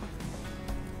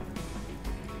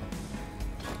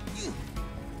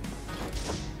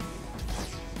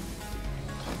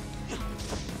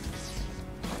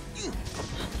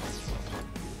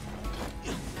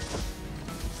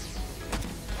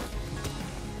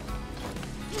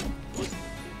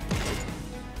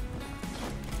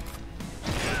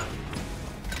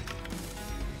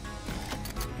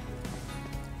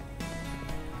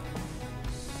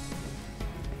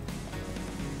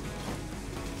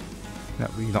 No,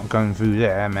 we're not going through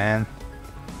there, man.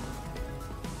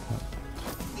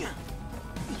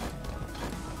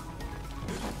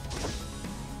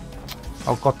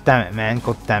 Oh, god damn it, man.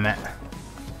 God damn it.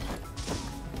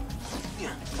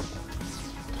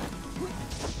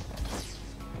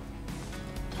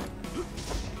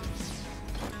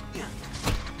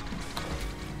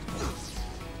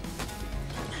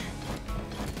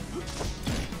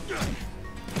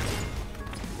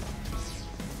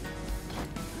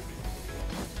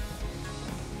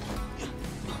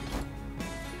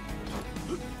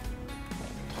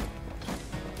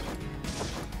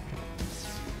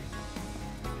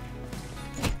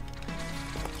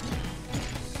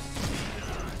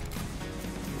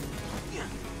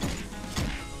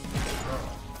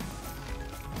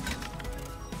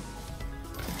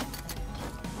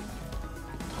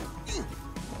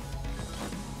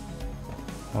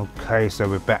 Okay, so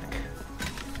we're back.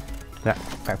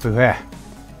 Back through here.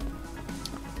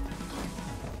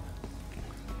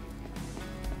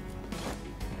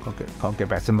 Can't get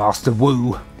back to Master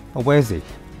Wu. Oh, where's he?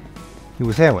 He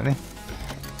was here, wasn't he?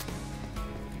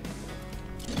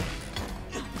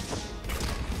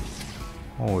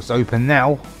 Oh, it's open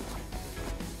now.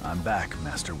 I'm back,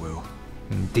 Master Wu.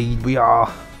 Indeed we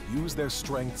are. Use their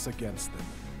strengths against them.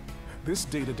 This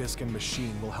data disk and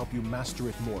machine will help you master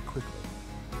it more quickly.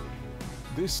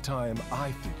 This time, I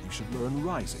think you should learn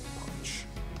Rising Punch.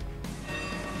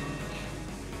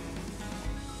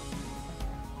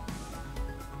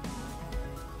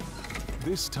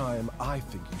 This time, I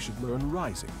think you should learn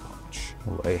Rising Punch.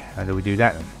 Wait, how do we do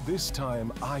that then? This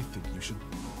time, I think you should...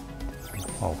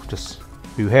 Oh, just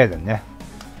through here then, yeah?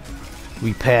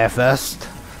 Repair first.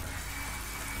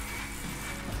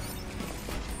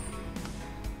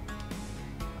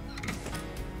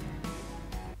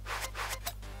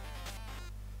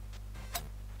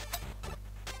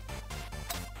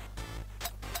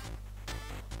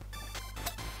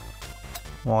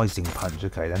 Rising punch,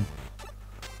 okay then.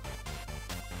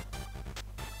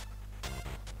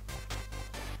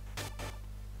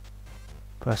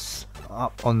 Press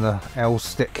up on the L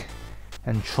stick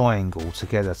and triangle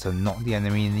together to knock the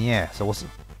enemy in the air. So what's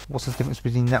the difference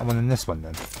between that one and this one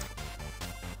then?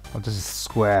 What does a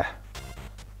square?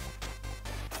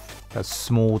 Does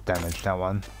small damage, that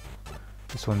one.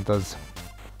 This one does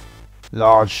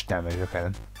large damage, okay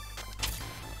then.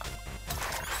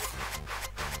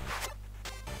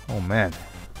 Oh man.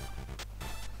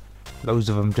 Loads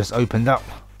of them just opened up.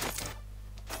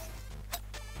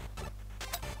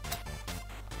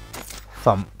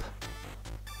 Thump.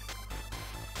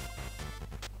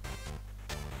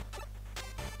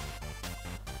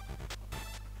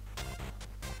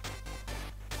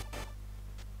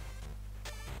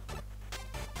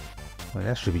 Well,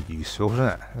 that should be useful,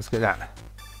 shouldn't it? Let's get that.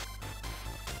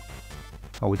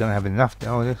 Oh, we don't have enough.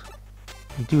 Oh,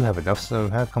 we do have enough, so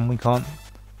how come we can't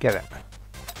get it?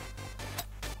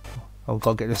 Oh, we've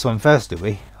got to get this one first, do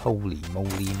we? Holy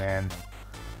moly, man.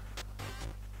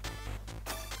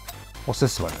 What's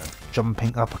this one then?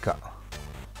 Jumping uppercut.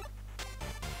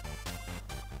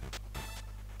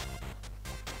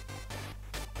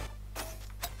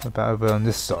 What about over on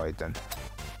this side then?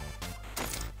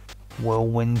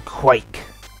 Whirlwind Quake.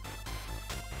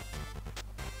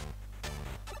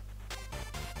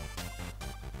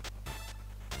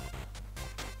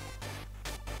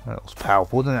 That was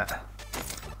powerful, didn't it?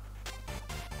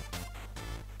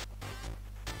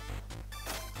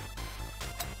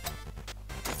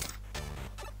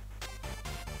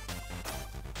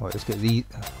 Right, let's get these.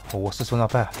 Oh, what's this one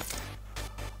up here?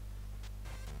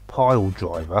 Pile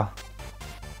driver.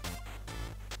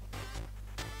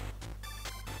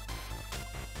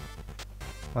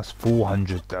 That's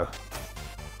 400 though.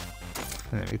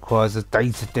 And it requires a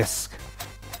data disk.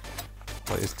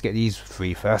 Right, let's get these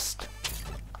free first.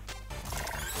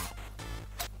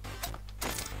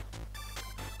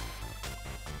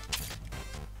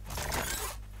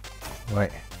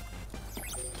 Right.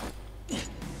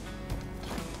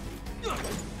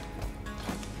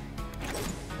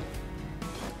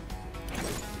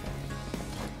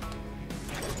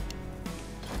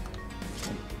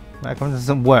 How come it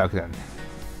doesn't work then?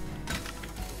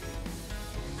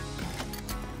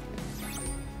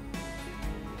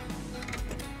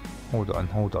 Hold on,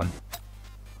 hold on.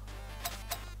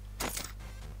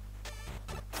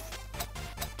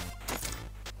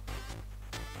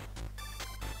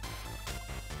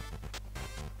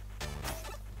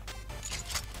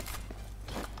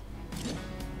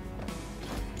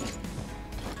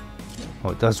 Oh,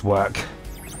 it does work.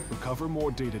 Recover more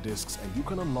data disks and you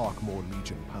can unlock more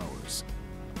Legion powers.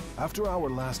 After our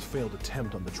last failed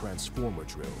attempt on the Transformer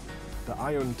drill, the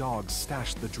Iron Dogs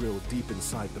stashed the drill deep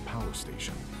inside the power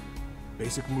station.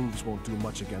 Basic moves won't do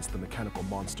much against the mechanical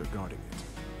monster guarding it.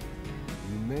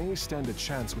 You may stand a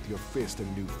chance with your fist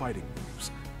and new fighting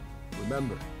moves.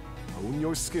 Remember, hone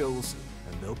your skills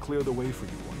and they'll clear the way for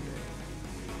you one day.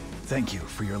 Thank you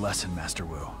for your lesson, Master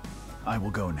Wu. I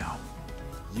will go now.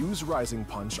 Use Rising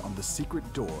Punch on the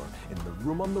secret door in the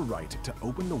room on the right to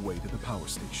open the way to the power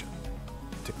station.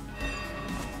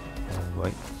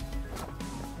 Alright.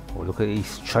 Oh, look at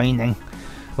these training.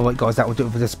 Alright guys, that will do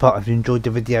it for this part. If you enjoyed the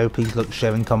video, please like,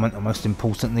 share and comment, and most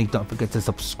importantly, don't forget to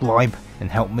subscribe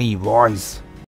and help me rise.